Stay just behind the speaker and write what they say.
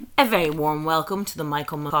A very warm welcome to the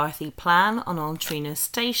Michael McCarthy plan on Altrina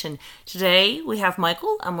Station. Today we have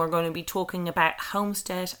Michael and we're going to be talking about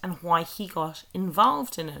homestead and why he got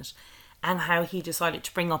involved in it and how he decided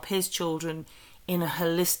to bring up his children in a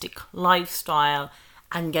holistic lifestyle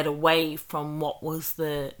and get away from what was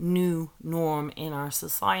the new norm in our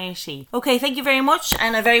society. Okay, thank you very much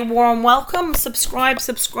and a very warm welcome. Subscribe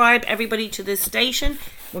everybody to this station.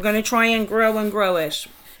 We're going to try and grow it.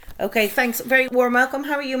 Okay, thanks. Very warm welcome.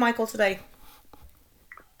 How are you, Michael, today?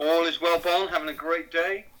 All is well, Bon. Having a great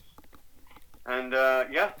day. And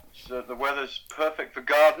the weather's perfect for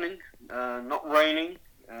gardening. Not raining.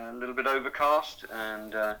 A little bit overcast.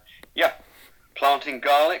 And planting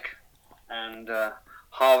garlic and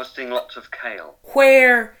harvesting lots of kale.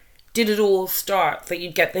 Where did it all start that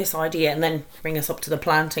you'd get this idea and then bring us up to the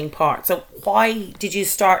planting part? So why did you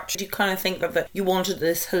start? Did you kind of think that you wanted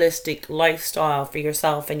this holistic lifestyle for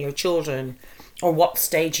yourself and your children? Or what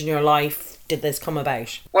stage in your life did this come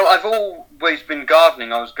about? Well, I've always been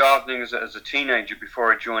gardening. I was gardening as a teenager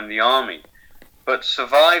before I joined the army. But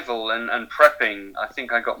survival and prepping, I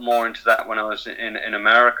think I got more into that when I was in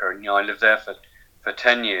America. And, I lived there for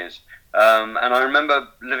 10 years. And I remember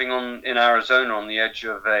living in Arizona on the edge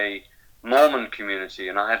of a Mormon community,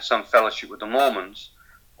 and I had some fellowship with the Mormons.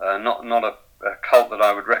 Not a cult that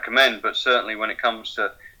I would recommend, but certainly when it comes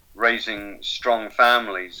to raising strong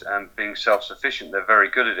families and being self-sufficient, they're very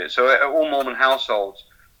good at it. So all Mormon households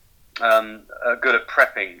are good at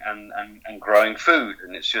prepping and growing food,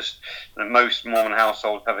 and it's just that most Mormon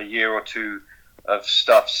households have a year or two of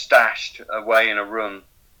stuff stashed away in a room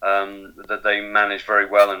that they manage very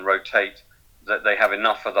well and rotate, that they have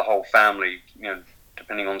enough for the whole family,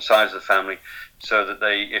 depending on the size of the family, so that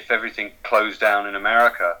if everything closed down in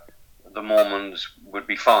America, the Mormons would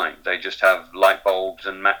be fine. They just have light bulbs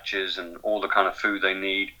and matches and all the kind of food they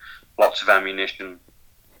need, lots of ammunition,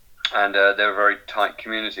 and they're a very tight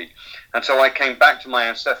community. And so I came back to my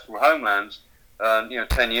ancestral homelands,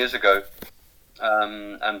 10 years ago,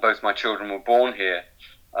 and both my children were born here.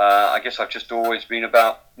 I guess I've just always been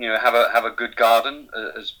about have a good garden,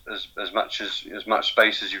 as much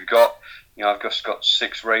space as you've got. I've just got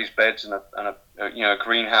 6 raised beds and a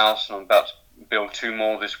greenhouse, and I'm about to build 2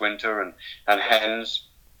 more this winter, and hens.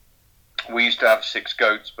 We used to have 6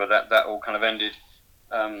 goats, but that all kind of ended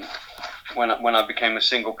when I became a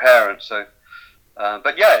single parent. So,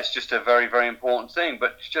 it's just a very, very important thing.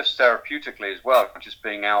 But just therapeutically as well, just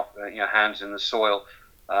being out, hands in the soil.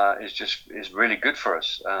 Is really good for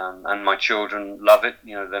us, and my children love it.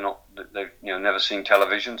 They've never seen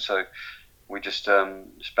television, so we just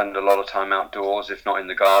spend a lot of time outdoors, if not in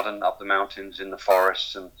the garden, up the mountains, in the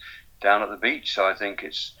forests, and down at the beach. So I think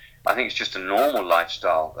it's just a normal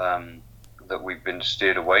lifestyle that we've been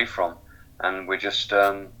steered away from, and we're just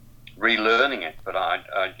relearning it. But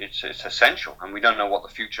it's essential, and we don't know what the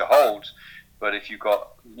future holds. But if you've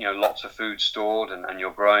got lots of food stored and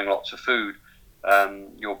you're growing lots of food,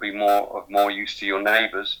 you'll be more use to your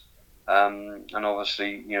neighbours, and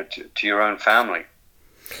obviously to your own family.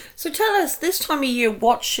 So tell us, this time of year,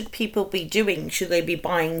 what should people be doing? Should they be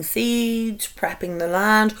buying seeds, prepping the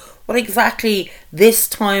land? What exactly this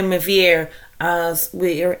time of year, as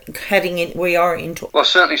we are into? Well,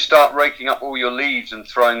 certainly start raking up all your leaves and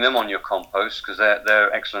throwing them on your compost, because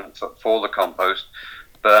they're excellent for the compost.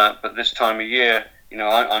 But this time of year,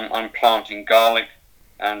 I'm planting garlic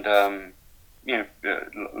and a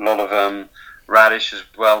lot of radish as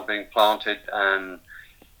well being planted, and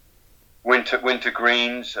winter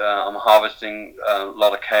greens. I'm harvesting a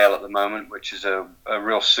lot of kale at the moment, which is a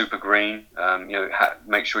real super green.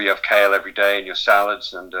 Make sure you have kale every day in your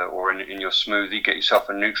salads and or in your smoothie. Get yourself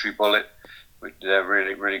a NutriBullet. They're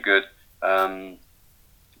really, really good.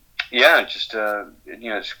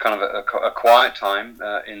 It's kind of a quiet time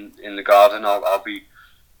in the garden. I'll be,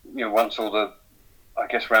 once all the, I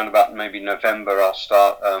guess round about maybe November, I'll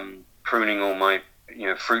start pruning all my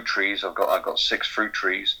fruit trees. I've got 6 fruit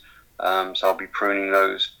trees, so I'll be pruning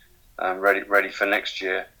those, ready for next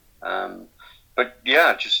year. But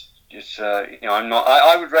yeah, I'm not.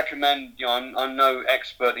 I would recommend. I'm no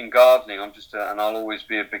expert in gardening. I'm just, and I'll always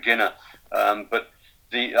be a beginner. But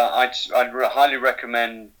I'd highly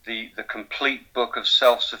recommend the complete book of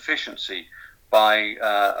self-sufficiency by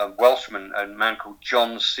a Welshman, a man called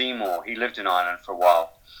John Seymour. He lived in Ireland for a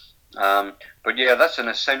while. But yeah, that's an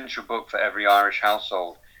essential book for every Irish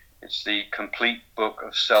household. It's the complete book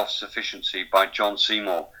of self-sufficiency by John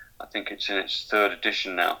Seymour. I think it's in its 3rd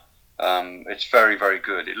edition now. It's very, very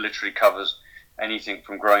good. It literally covers anything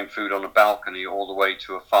from growing food on a balcony all the way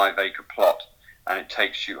to a 5-acre plot. And it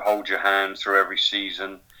holds your hand through every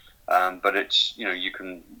season. But it's,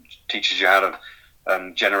 teaches you how to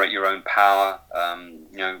generate your own power,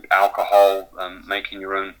 alcohol, making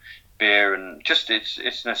your own beer, and just it's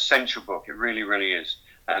an essential book. It really, really is.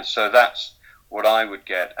 And so that's what I would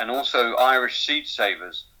get. And also Irish Seed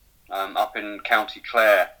Savers up in County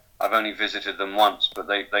Clare. I've only visited them once, but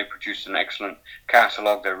they produced an excellent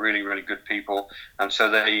catalogue. They're really, really good people. And so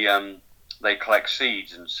they collect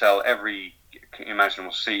seeds and sell every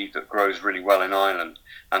imaginable seed that grows really well in Ireland,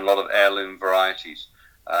 and a lot of heirloom varieties,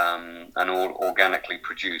 and all organically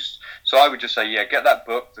produced. So I would just say, get that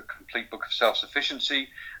book, The Complete Book of Self-Sufficiency,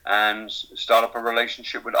 and start up a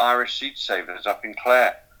relationship with Irish Seed Savers up in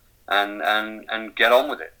Clare, and get on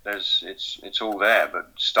with it. It's all there,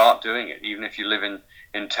 but start doing it. Even if you live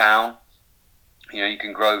in town, you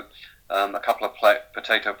can grow a couple of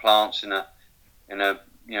potato plants in a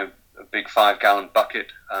big 5-gallon bucket.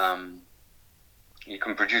 You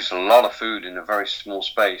can produce a lot of food in a very small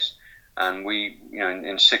space. And we,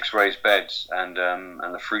 in 6 raised beds, and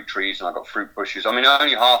the fruit trees, and I've got fruit bushes. I mean,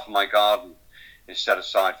 only half of my garden is set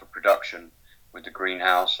aside for production, with the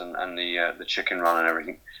greenhouse and the chicken run and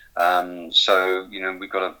everything. So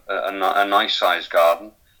we've got a nice sized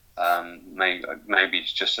garden. Maybe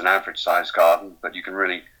it's just an average sized garden, but you can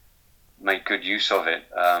really make good use of it.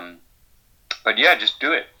 But just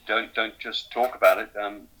do it. Don't just talk about it.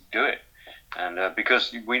 Do it. And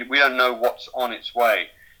because we don't know what's on its way,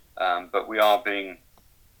 but we are being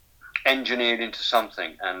engineered into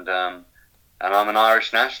something. And I'm an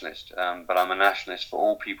Irish nationalist, but I'm a nationalist for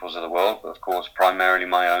all peoples of the world, but of course primarily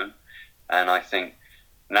my own. And I think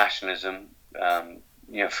nationalism,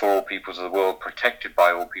 for all peoples of the world, protected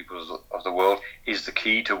by all peoples of the world, is the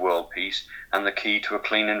key to world peace and the key to a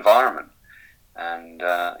clean environment. And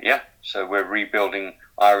so we're rebuilding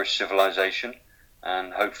Irish civilization,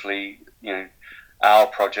 and hopefully, our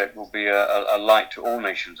project will be a light to all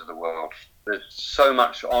nations of the world. There's so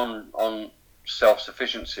much on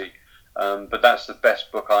self-sufficiency, but that's the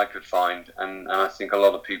best book I could find, and I think a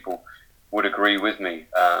lot of people would agree with me.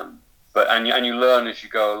 And you learn as you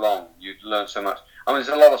go along. You learn so much. I mean,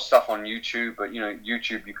 there's a lot of stuff on YouTube, but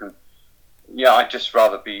YouTube you can. I'd just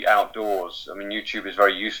rather be outdoors. I mean, YouTube is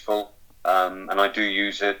very useful, and I do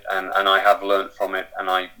use it, and I have learned from it, and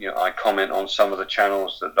I comment on some of the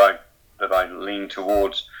channels that I lean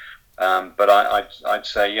towards. But I'd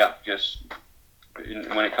say, just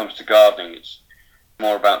when it comes to gardening, it's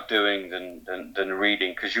more about doing than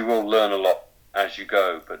reading, because you will learn a lot as you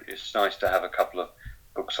go. But it's nice to have a couple of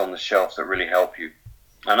books on the shelf that really help you.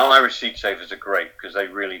 And Irish Seed Savers are great, because they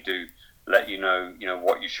really do let you know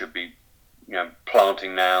what you should be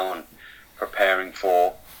planting now and preparing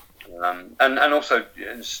for, and also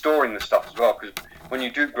storing the stuff as well, because when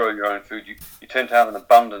you do grow your own food, you tend to have an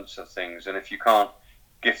abundance of things, and if you can't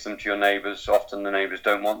gift them to your neighbours, often the neighbours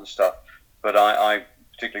don't want the stuff. But I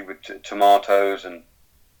particularly with tomatoes and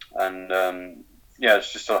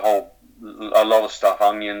it's just a lot of stuff,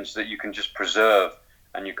 onions that you can just preserve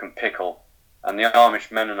and you can pickle. And the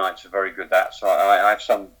Amish Mennonites are very good at that. So I have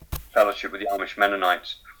some fellowship with the Amish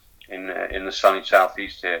Mennonites in the sunny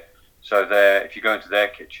southeast here. So if you go into their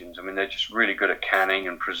kitchens, I mean, they're just really good at canning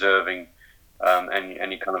and preserving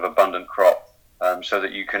any kind of abundant crop, so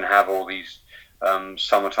that you can have all these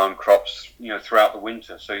summertime crops, throughout the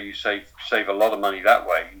winter. So you save a lot of money that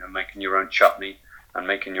way, making your own chutney and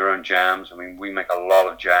making your own jams. I mean, we make a lot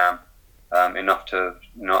of jam, enough to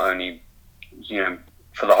not only,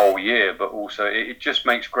 for the whole year, but also it just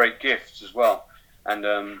makes great gifts as well. And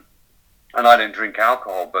I don't drink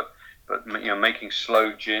alcohol, but making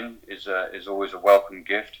sloe gin is always a welcome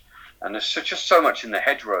gift. And there's just so much in the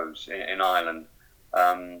hedgerows in Ireland,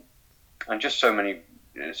 and just so many.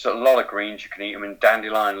 It's a lot of greens you can eat. I mean,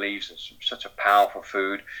 dandelion leaves are such a powerful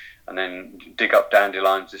food. And then dig up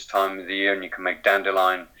dandelions this time of the year, and you can make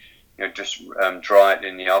dandelion. Just dry it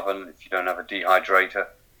in the oven if you don't have a dehydrator,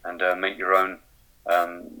 and make your own.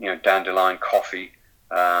 Dandelion coffee.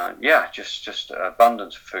 Just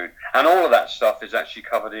abundance of food, and all of that stuff is actually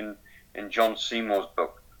covered in John Seymour's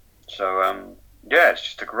book. So it's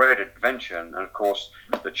just a great adventure, and of course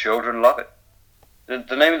the children love it.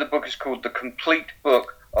 The name of the book is called The Complete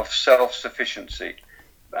Book of Self-Sufficiency,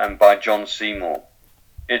 by John Seymour.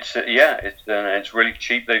 It's really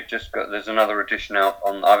cheap. There's another edition out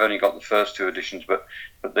on. I've only got the first 2 editions, but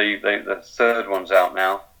the third one's out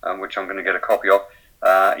now, which I'm going to get a copy of.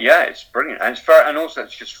 It's brilliant, and also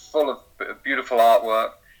it's just full of beautiful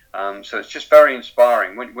artwork. So it's just very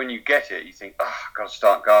inspiring. When you get it, you think, I've got to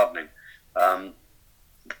start gardening. And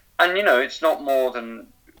it's not more than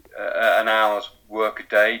an hour's work a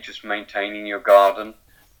day, just maintaining your garden.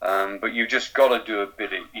 But you just got to do a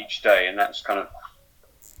bit each day, and that's kind of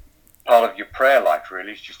part of your prayer life,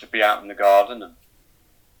 really. Is just to be out in the garden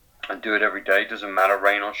do it every day. It doesn't matter,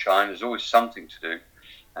 rain or shine. There's always something to do.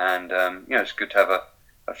 And, it's good to have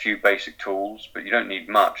a few basic tools, but you don't need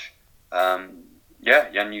much. And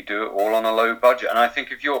you do it all on a low budget. And I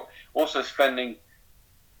think if you're also spending,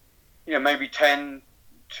 maybe 10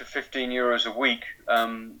 to 15 euros a week,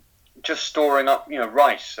 just storing up,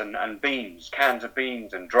 rice and beans, cans of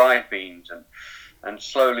beans and dried beans, and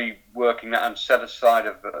slowly working that, and set aside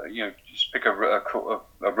just pick a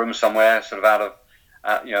room somewhere, sort of out of,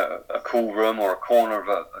 a cool room or a corner of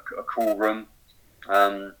a cool room,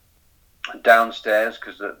 downstairs,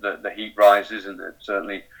 because the heat rises, and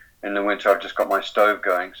certainly in the winter I've just got my stove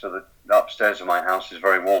going, so the upstairs of my house is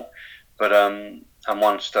very warm, but and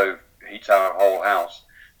one stove heats our whole house,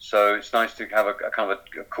 so it's nice to have a kind of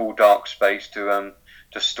a cool dark space to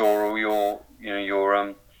store all your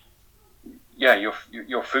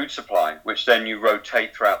food supply, which then you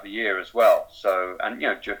rotate throughout the year as well. So, and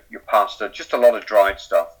your pasta, just a lot of dried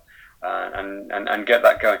stuff, and get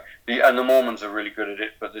that going. And the Mormons are really good at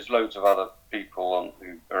it, but there's loads of other people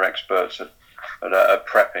who are experts at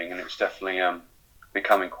prepping, and it's definitely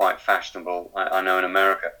becoming quite fashionable. I know in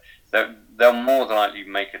America, they'll more than likely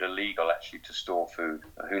make it illegal actually to store food.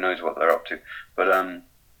 Who knows what they're up to,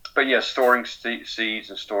 but yeah, storing seeds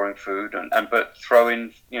and storing food, but throw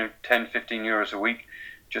in 10, 15 euros a week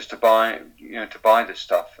just to buy this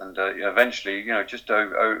stuff, and eventually just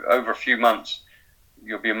over a few months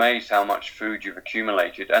you'll be amazed how much food you've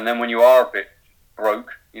accumulated. And then when you are a bit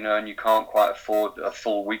broke, and you can't quite afford a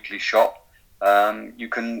full weekly shop, you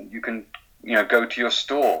can go to your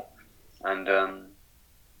store, and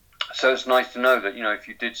so it's nice to know that if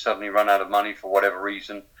you did suddenly run out of money for whatever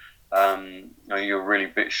reason, you're really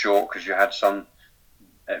a bit short because you had some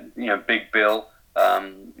big bill, a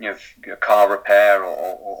car repair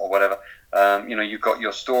or whatever, you've got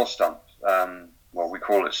your store stump. Well, we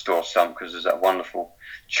call it store stump because there's that wonderful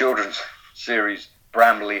children's series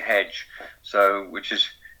Brambley Hedge, it's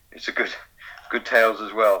a good tales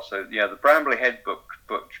as well. So yeah, the Brambley Hedge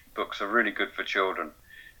books are really good for children,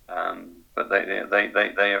 but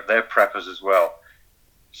they're preppers as well.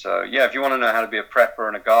 So yeah, if you want to know how to be a prepper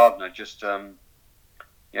and a gardener, just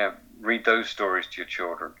read those stories to your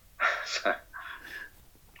children.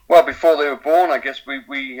 Well, before they were born, I guess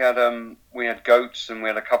we had goats, and we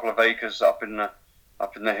had a couple of acres up in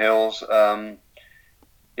the hills. And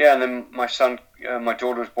then my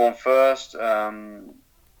daughter was born first.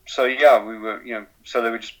 So yeah, we were so they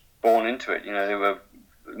were just born into it.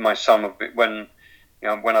 My son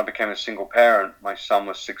when I became a single parent, my son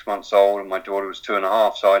was 6 months old and my daughter was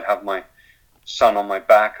 2.5. So I'd have my son on my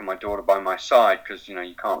back and my daughter by my side, because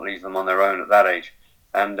you can't leave them on their own at that age.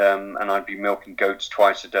 And I'd be milking goats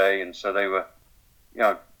twice a day, and so they were,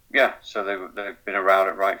 so they've been around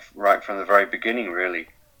it right from the very beginning, really.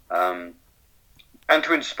 And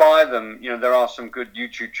to inspire them, there are some good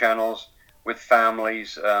YouTube channels with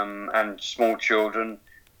families and small children.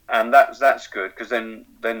 And that's good, because then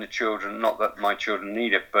the children, not that my children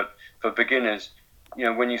need it, but for beginners,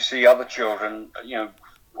 when you see other children,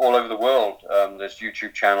 all over the world, there's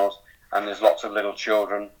YouTube channels, and there's lots of little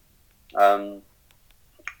children, and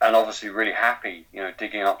obviously really happy,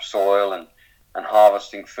 digging up soil and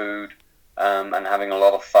harvesting food, and having a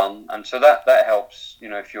lot of fun. And so that helps,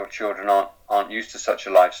 if your children aren't used to such a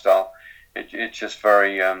lifestyle, it's just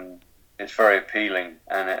very it's very appealing,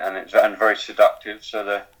 and it's very seductive.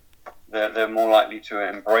 So they're more likely to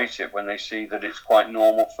embrace it when they see that it's quite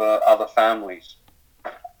normal for other families.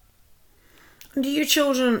 And are your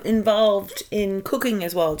children involved in cooking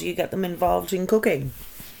as well? Do you get them involved in cooking?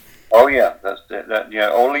 Oh yeah, yeah.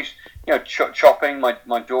 Or at least chopping.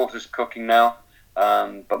 My daughter's cooking now,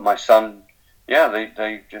 but my son, they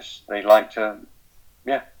like to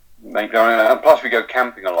make their own. And plus we go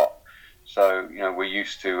camping a lot, so we're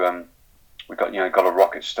used to. We got a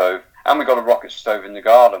rocket stove. And we got a rocket stove in the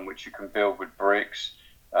garden, which you can build with bricks.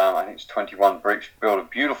 I think it's 21 bricks. Build a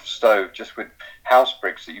beautiful stove just with house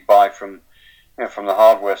bricks that you buy from the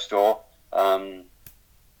hardware store.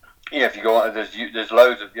 If you go, there's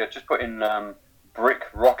loads of. Just put in brick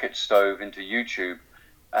rocket stove into YouTube,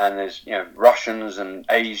 and there's Russians and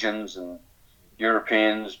Asians and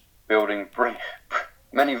Europeans building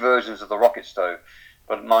many versions of the rocket stove,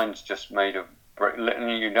 but mine's just made of brick.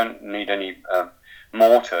 You don't need any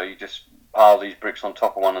mortar. You just pile these bricks on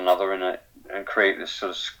top of one another and create this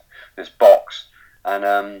sort of this box,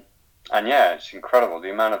 and it's incredible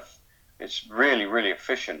the amount of. It's really, really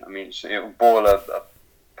efficient. I mean, it'll boil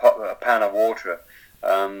a pan of water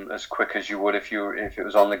as quick as you would if it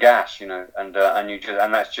was on the gas, and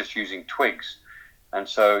that's just using twigs. And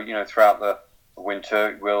so throughout the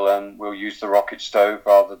winter we'll use the rocket stove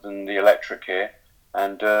rather than the electric here,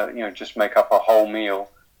 and just make up a whole meal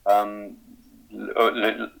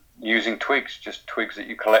using twigs, just twigs that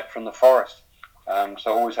you collect from the forest.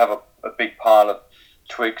 So always have a big pile of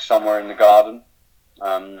twigs somewhere in the garden.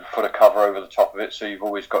 Put a cover over the top of it, so you've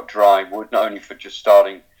always got dry wood, not only for just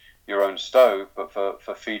starting your own stove, but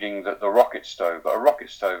for feeding the rocket stove. But a rocket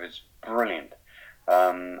stove is brilliant.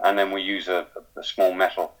 And then we use a small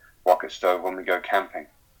metal rocket stove when we go camping.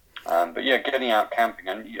 But yeah, getting out camping,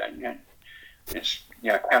 and it's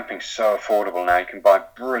camping's so affordable now. You can buy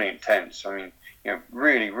brilliant tents. I mean,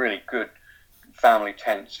 really, really good family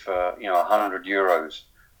tents for €100.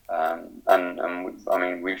 And I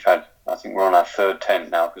mean, we've had, I think we're on our third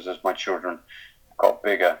tent now, because as my children got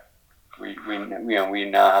bigger, we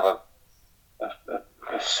now have a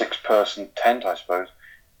 6-person tent, I suppose,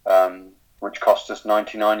 which cost us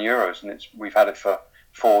 €99, and we've had it for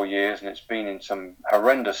 4 years, and it's been in some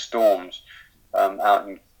horrendous storms out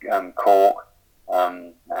in Cork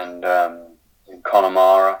and in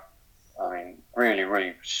Connemara. I mean, really,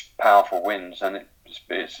 really powerful winds, and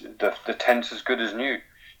the tent's as good as new.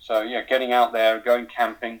 So yeah, getting out there, going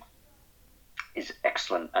camping is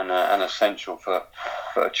excellent and essential for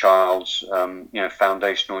a child's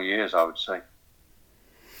foundational years, I would say.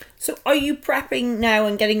 So are you prepping now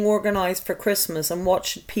and getting organised for Christmas, and what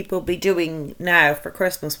should people be doing now for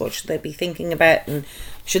Christmas? What should they be thinking about, and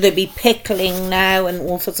should they be pickling now and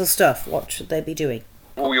all sorts of stuff? What should they be doing?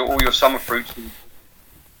 All your summer fruits,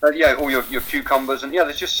 all your cucumbers, and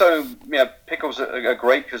there's just pickles are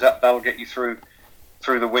great, because that'll get you through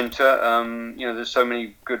the winter. There's so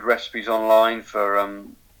many good recipes online for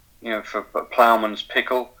ploughman's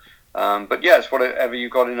pickle. But it's whatever you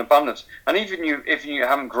got in abundance. And even if you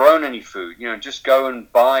haven't grown any food, just go and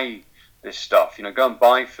buy this stuff. Go and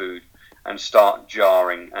buy food and start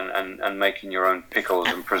jarring and making your own pickles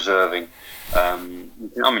and preserving.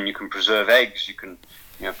 You can preserve eggs. You can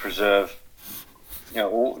preserve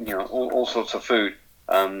all sorts of food.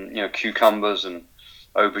 Cucumbers and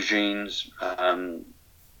aubergines. And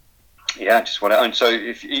so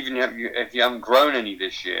if you haven't grown any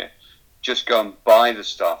this year, just go and buy the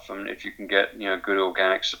stuff, and if you can get good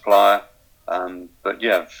organic supplier,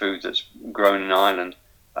 food that's grown in Ireland,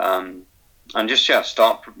 and just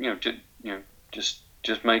start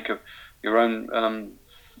just make your own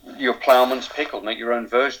your ploughman's pickle, make your own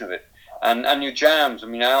version of it, and your jams. I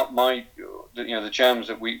mean, the jams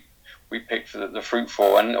that we picked for the fruit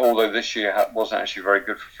for, and although this year wasn't actually very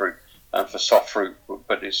good for fruit, for soft fruit,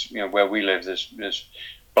 but it's where we live, there's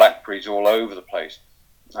blackberries all over the place.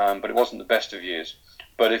 But it wasn't the best of years.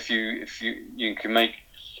 But if you can make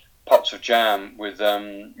pots of jam with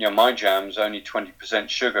my jam's only 20%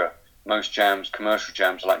 sugar. Most jams, commercial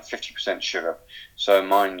jams, are like 50% sugar. So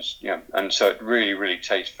mine's and so it really, really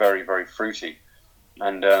tastes very, very fruity.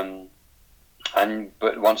 But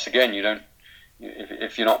once again, you don't.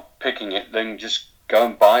 If you're not picking it, then just go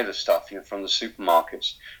and buy the stuff from the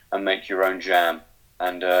supermarkets and make your own jam.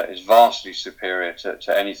 And it's vastly superior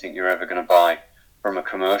to anything you're ever going to buy from a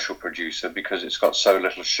commercial producer, because it's got so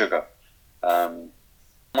little sugar.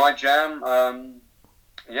 My jam,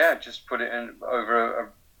 just put it in over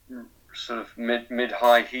a sort of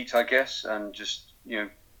mid-high heat, I guess, and just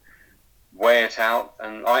weigh it out.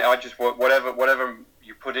 And I just whatever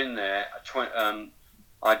you put in there,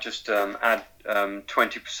 I just add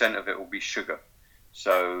 20% of it will be sugar.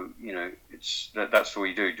 So that's all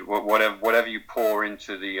you do. Whatever you pour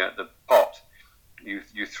into the pot,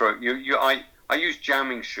 you throw I use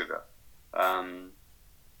jamming sugar,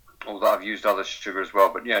 although I've used other sugar as well.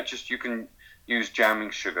 But you can use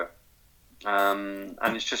jamming sugar, and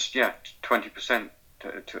it's just 20%.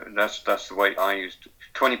 That's the way I used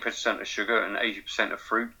 20% of sugar and 80% of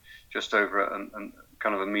fruit, just over a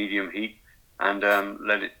kind of a medium heat, and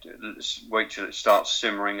wait till it starts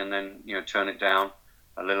simmering, and then turn it down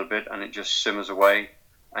a little bit, and it just simmers away.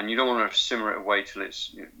 And you don't want to simmer it away till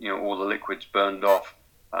it's all the liquid's burned off.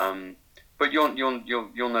 But you'll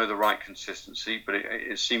know the right consistency. But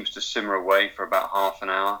it seems to simmer away for about half an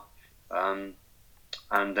hour, and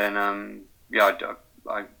then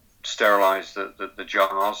I sterilise the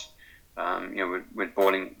jars, with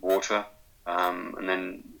boiling water, and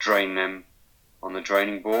then drain them on the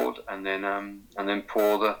draining board, and then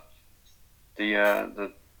pour the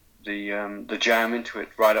jam into it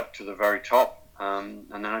right up to the very top, and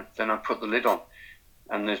then I put the lid on.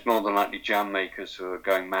 And there's more than likely jam makers who are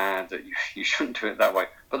going mad that you shouldn't do it that way.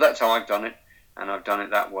 But that's how I've done it, and I've done it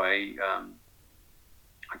that way, I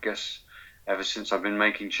guess, ever since I've been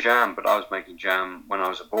making jam. But I was making jam when I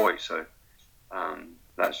was a boy, so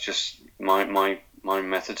that's just my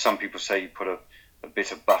method. Some people say you put a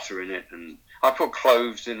bit of butter in it, and I put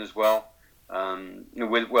cloves in as well.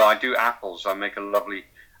 I do apples. I make a lovely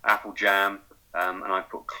apple jam, and I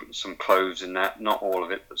put some cloves in that. Not all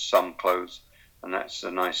of it, but some cloves, and that's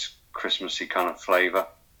a nice Christmassy kind of flavour.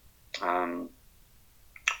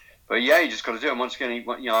 But yeah, you just got to do it. And once again,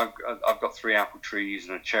 I've got 3 apple trees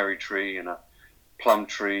and a cherry tree and a plum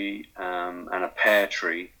tree and a pear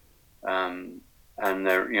tree, and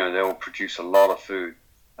they all produce a lot of food.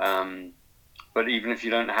 But even if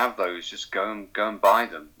you don't have those, just go and buy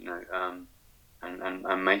them,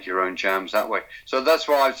 and make your own jams that way. So that's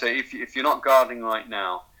why I'd say if you're not gardening right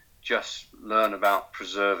now, just learn about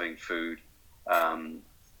preserving food, and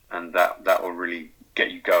that will really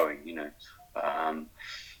get you going,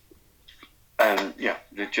 and yeah,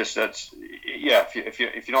 if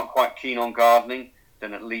you're not quite keen on gardening,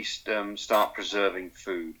 then at least start preserving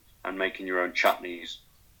food and making your own chutneys,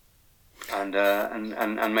 and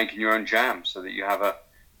making your own jam, so that you have a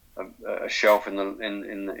shelf in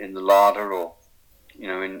the larder, or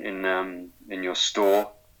in your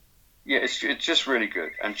store. Yeah, it's just really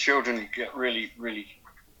good, and children get really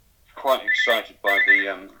quite excited by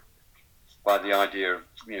the idea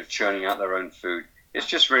of churning out their own food. It's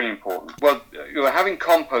just really important. Well, having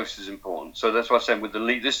compost is important. So that's what I said with the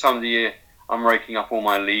leaf. This time of the year, I'm raking up all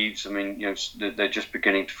my leaves. I mean, they're just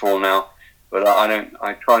beginning to fall now, but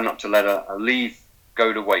I try not to let a leaf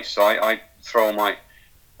go to waste. So I throw all my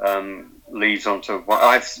leaves onto.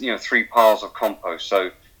 I have 3 piles of compost.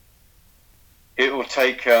 So it will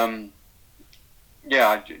take. I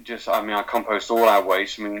compost all our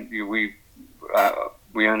waste. I mean,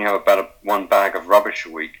 we only have about 1 bag of rubbish a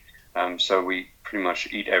week, so we pretty much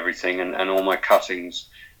eat everything, and all my cuttings,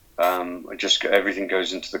 everything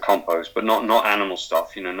goes into the compost, but not animal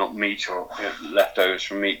stuff, not meat or leftovers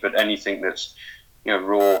from meat, but anything that's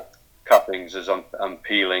raw cuttings as I'm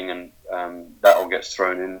peeling, and that all gets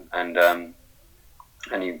thrown in, and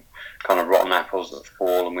any kind of rotten apples that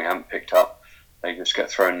fall and we haven't picked up, they just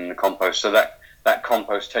get thrown in the compost. So that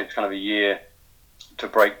compost takes kind of a year to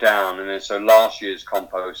break down, and then so last year's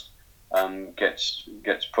compost gets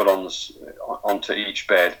put onto each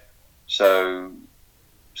bed. So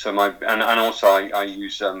also I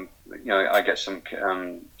use I get some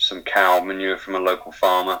cow manure from a local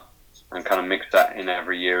farmer and kind of mix that in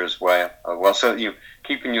every year as well. So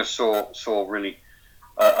keeping your soil really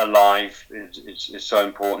alive is so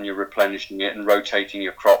important. You're replenishing it and rotating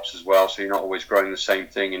your crops as well, so you're not always growing the same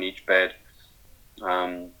thing in each bed.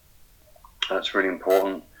 That's really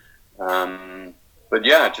important. But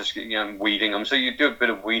yeah, just weeding. So you do a bit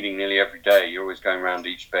of weeding nearly every day. You're always going around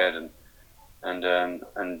each bed and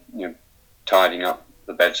tidying up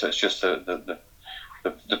the bed. So it's just the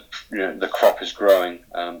crop is growing.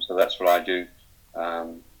 So that's what I do.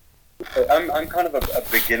 I'm kind of a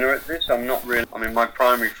beginner at this. I'm not really. I mean, my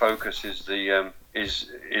primary focus is I'm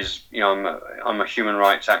a human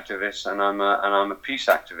rights activist, and I'm a peace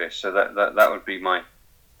activist. So that would be my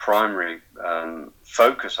primary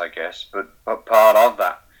focus, I guess. But part of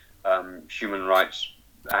that human rights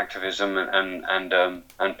activism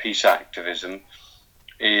and peace activism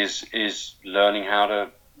is learning how to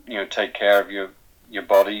take care of your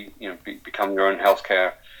body, become your own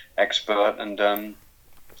healthcare expert,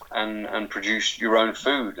 and produce your own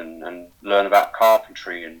food, and learn about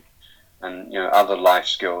carpentry and other life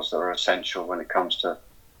skills that are essential when it comes to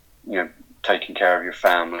taking care of your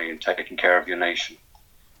family and taking care of your nation.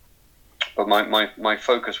 But my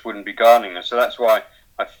focus wouldn't be gardening, so that's why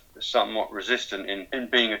I'm somewhat resistant in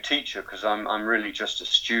being a teacher, because I'm really just a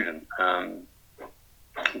student.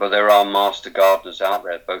 But there are master gardeners out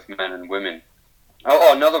there, both men and women.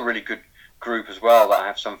 Oh, another really good group as well that I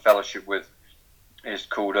have some fellowship with is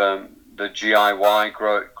called the GIY,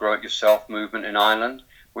 Grow It Yourself movement in Ireland,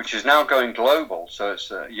 which is now going global. So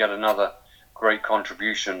it's yet another great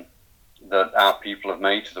contribution that our people have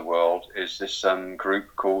made to the world, is this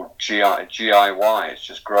group called GIY. It's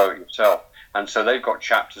just Grow It Yourself. And so they've got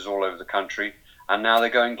chapters all over the country, and now they're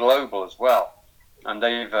going global as well. And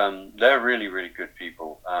they're really, really good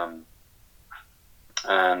people.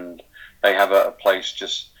 And they have a place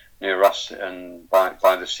just near us and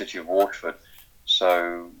by the city of Waterford.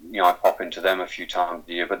 So, I pop into them a few times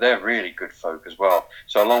a year, but they're really good folk as well.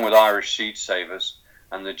 So along with Irish Seed Savers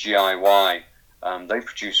and the GIY, they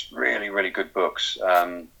produce really, really good books.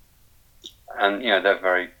 And, they're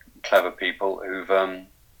very clever people who've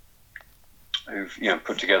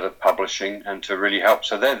put together publishing and to really help.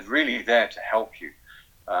 So they're really there to help you.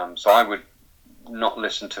 So I would not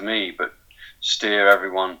listen to me, but steer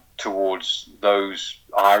everyone towards those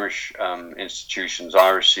Irish institutions,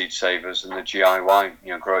 Irish Seed Savers and the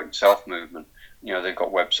GIY, Grow It Yourself movement. They've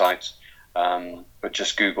got websites, but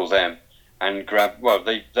just Google them and grab. Well,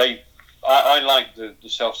 they I like the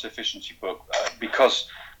self-sufficiency book because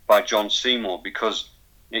by John Seymour, because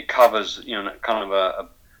it covers kind of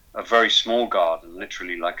a very small garden,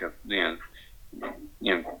 literally like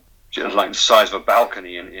just like the size of a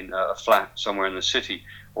balcony in a flat somewhere in the city,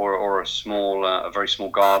 or a small a very small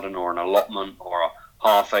garden, or an allotment, or a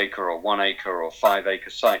half acre or 1 acre or 5 acre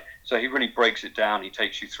site. So he really breaks it down. He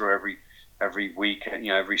takes you through every week,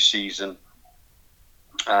 every season,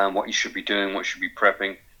 what you should be doing, what you should be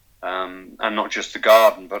prepping. And not just the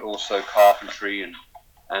garden, but also carpentry and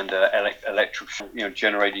electric,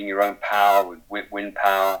 generating your own power with wind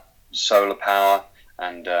power, solar power,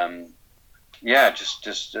 and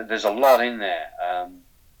just there's a lot in there.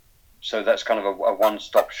 So that's kind of a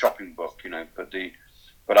one-stop shopping book,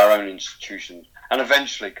 but our own institutions, and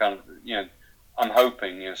eventually, kind of, I'm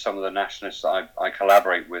hoping, some of the nationalists that I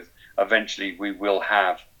collaborate with, eventually we will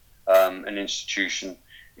have an institution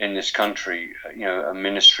in this country, a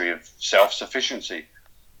ministry of self-sufficiency,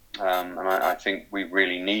 and I think we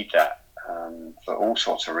really need that for all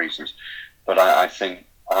sorts of reasons. But I think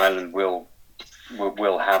Ireland will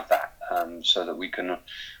have that, so that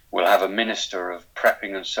we'll have a minister of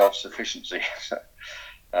prepping and self-sufficiency.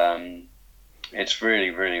 It's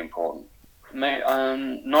really, really important.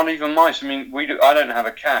 Not even mice. I mean, I don't have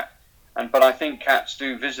a cat, but I think cats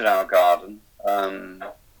do visit our garden.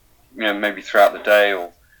 Maybe throughout the day,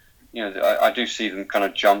 or I do see them kind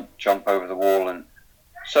of jump over the wall, and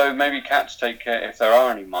so maybe cats take care. If there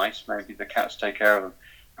are any mice, maybe the cats take care of them.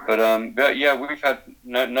 But yeah, we've had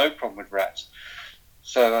no problem with rats.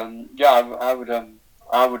 So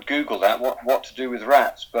I would Google that, what to do with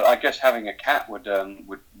rats. But I guess having a cat would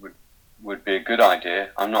be a good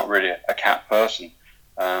idea. I'm not really a cat person.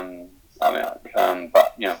 But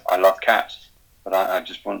I love cats. But I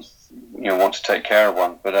just want to take care of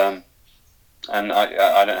one. But and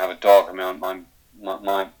I don't have a dog. I mean,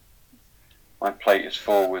 my plate is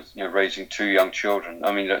full with raising 2 young children.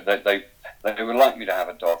 I mean, they would like me to have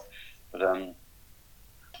a dog,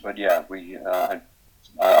 but yeah,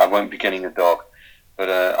 I won't be getting a dog. But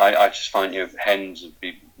I just find hens would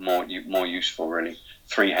be more useful, really.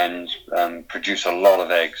 3 hens produce a lot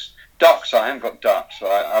of eggs. Ducks, I haven't got ducks, so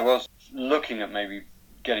I was looking at maybe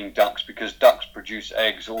getting ducks, because ducks produce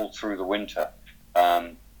eggs all through the winter.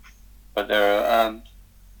 But they're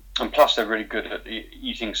and plus they're really good at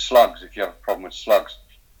eating slugs if you have a problem with slugs.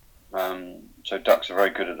 So ducks are very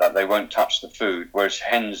good at that. They won't touch the food, whereas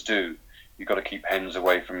hens do. You've got to keep hens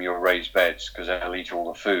away from your raised beds because they'll eat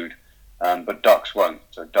all the food. But ducks won't.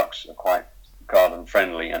 So ducks are quite garden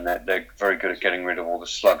friendly, and they're very good at getting rid of all the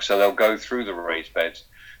slugs. So they'll go through the raised beds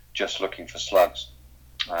just looking for slugs.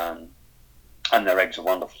 And their eggs are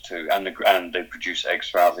wonderful too, and they produce eggs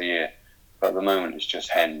throughout the year. But at the moment, it's just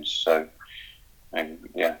hens. So, maybe,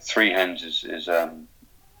 3 hens is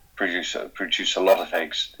produce a lot of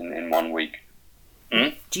eggs in 1 week.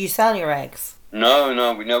 Do you sell your eggs?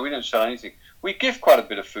 No, we don't sell anything. We give quite a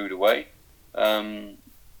bit of food away. Because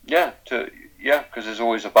there's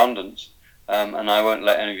always abundance, and I won't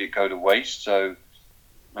let any of it go to waste. So,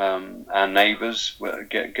 our neighbours will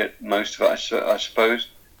get most of it, I suppose.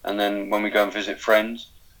 And then when we go and visit friends,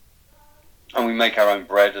 and we make our own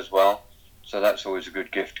bread as well. So that's always a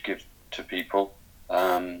good gift to give to people.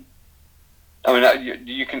 You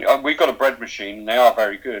can. We've got a bread machine, and they are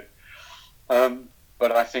very good.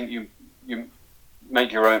 But I think you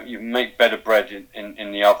make your own. You make better bread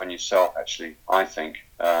in the oven yourself. Actually, I think.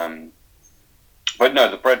 But no,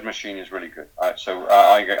 the bread machine is really good. So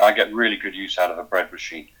I get really good use out of a bread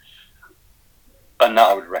machine, and that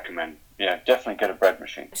I would recommend. Yeah, definitely get a bread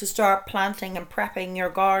machine. To start planting and prepping your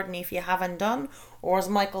garden if you haven't done, or as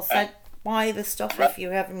Michael said, buy the stuff if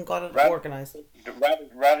you haven't got it organised.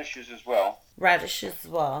 Radishes as well. Radishes as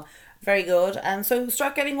well. Very good. And so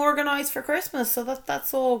start getting organised for Christmas. So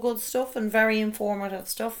that's all good stuff and very informative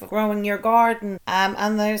stuff. Growing your garden.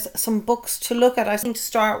 And there's some books to look at, I think, to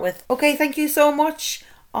start with. Okay, thank you so much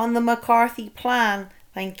on the McCarthy plan.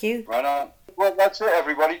 Thank you. Right on. Well, that's it,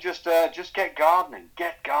 everybody. Just get gardening.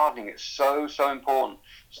 Get gardening. It's so important.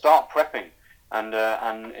 Start prepping, and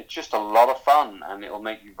it's just a lot of fun, and it'll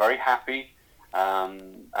make you very happy,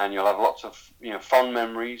 and you'll have lots of fond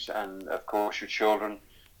memories, and of course your children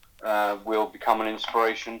will become an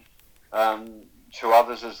inspiration to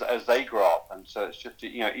others as they grow up, and so it's just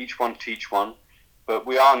each one teach one, but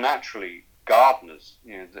we are naturally gardeners,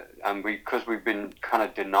 and because we've been kind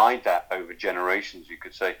of denied that over generations, you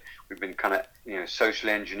could say we've been kind of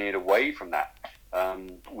socially engineered away from that.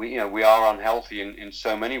 We are unhealthy in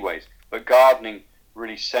so many ways, but gardening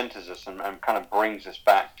really centers us and kind of brings us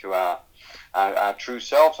back to our true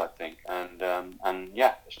selves, I think, and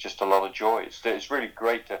it's just a lot of joy. It's really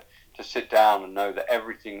great to sit down and know that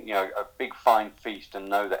everything, a big fine feast, and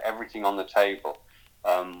know that everything on the table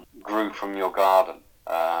grew from your garden,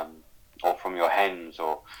 or from your hens,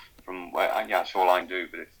 or from where. That's all I can do.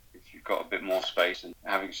 But if you've got a bit more space, and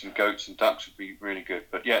having some goats and ducks would be really good.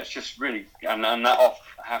 But yeah, it's just really, and that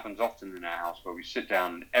happens often in our house, where we sit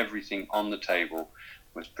down and everything on the table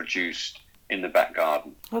was produced in the back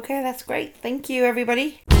garden. Okay, that's great. Thank you,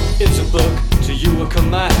 everybody. It's a book to you, a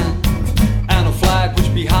command, and a flag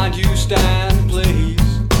which behind you stand. Please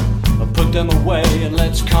put them away and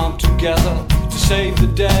let's come together to save the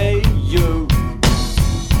day. You,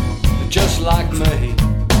 just like me,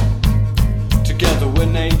 together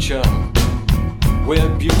we're nature, we're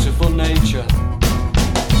beautiful nature.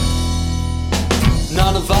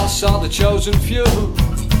 None of us are the chosen few.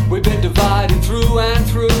 We've been divided through and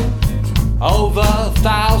through over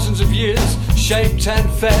thousands of years, shaped and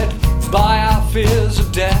fed by our fears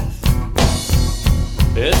of death.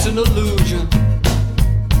 It's an illusion.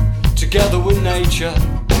 Together with nature,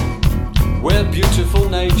 we're beautiful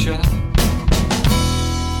nature.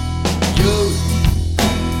 You,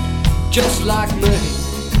 just like me,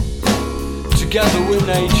 together with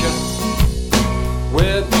nature,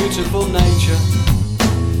 we're beautiful nature.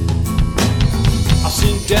 I've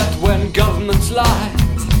seen death when governments lie,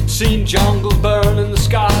 seen jungles burn in the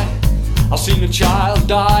sky. I've seen a child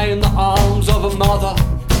die in the arms of a mother,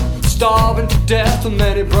 starving to death, and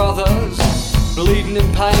many brothers bleeding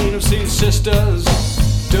in pain. I've seen sisters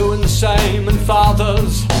doing the same, and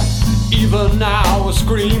fathers even now are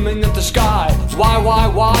screaming at the sky.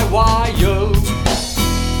 Why, you?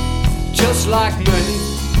 Just like me,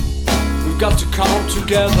 we've got to come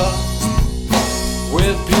together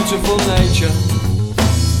with beautiful nature.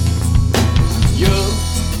 You,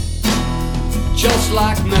 just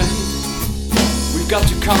like me, we've got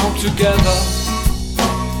to come together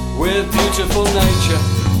with beautiful nature.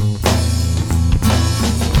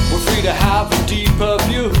 We're free to have a deeper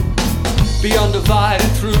view, be undivided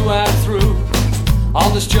through and through.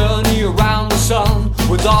 On this journey around the sun,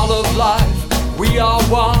 with all of life, we are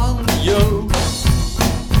one. You,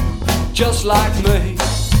 just like me,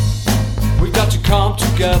 we've got to come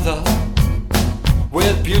together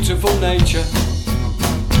with beautiful nature.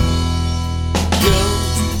 You,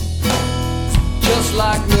 just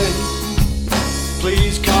like me,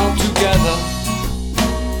 please come together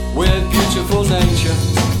with beautiful nature.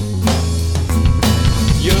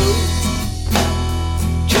 You,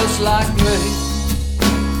 just like me,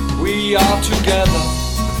 we are together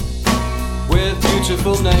with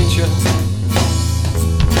beautiful nature.